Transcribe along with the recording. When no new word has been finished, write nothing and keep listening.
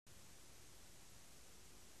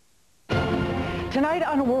Tonight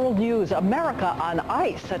on World News, America on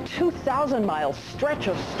ice, a 2,000-mile stretch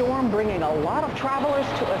of storm bringing a lot of travelers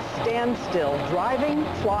to a standstill. Driving,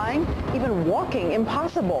 flying, even walking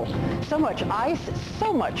impossible. So much ice,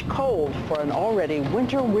 so much cold for an already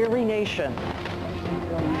winter-weary nation.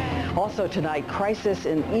 Also tonight, crisis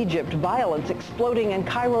in Egypt, violence exploding in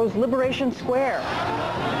Cairo's Liberation Square.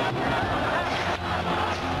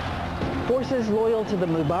 Forces loyal to the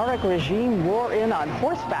Mubarak regime roar in on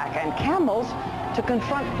horseback and camels to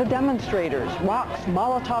confront the demonstrators. Rocks,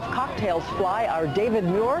 Molotov cocktails fly. Our David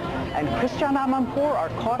Muir and Christian Amanpour are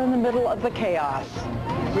caught in the middle of the chaos.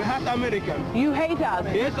 We hate Americans. You hate us?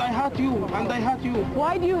 Yes, I hate you, and I hate you.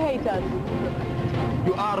 Why do you hate us?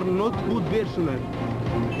 You are not good person.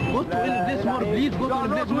 Go to this world, please go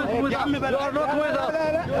to this world. You are not with us.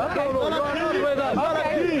 Okay, you are not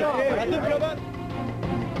with us.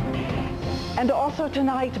 And also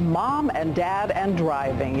tonight, mom and dad and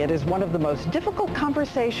driving. It is one of the most difficult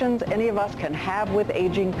conversations any of us can have with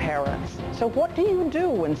aging parents. So what do you do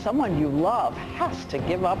when someone you love has to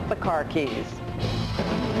give up the car keys?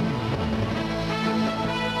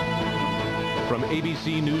 From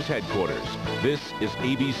ABC News headquarters, this is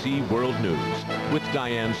ABC World News with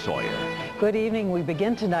Diane Sawyer. Good evening. We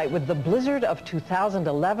begin tonight with the blizzard of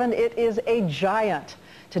 2011. It is a giant.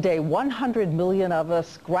 Today, 100 million of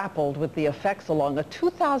us grappled with the effects along a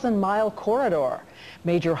 2,000-mile corridor.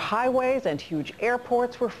 Major highways and huge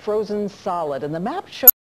airports were frozen solid, and the map shows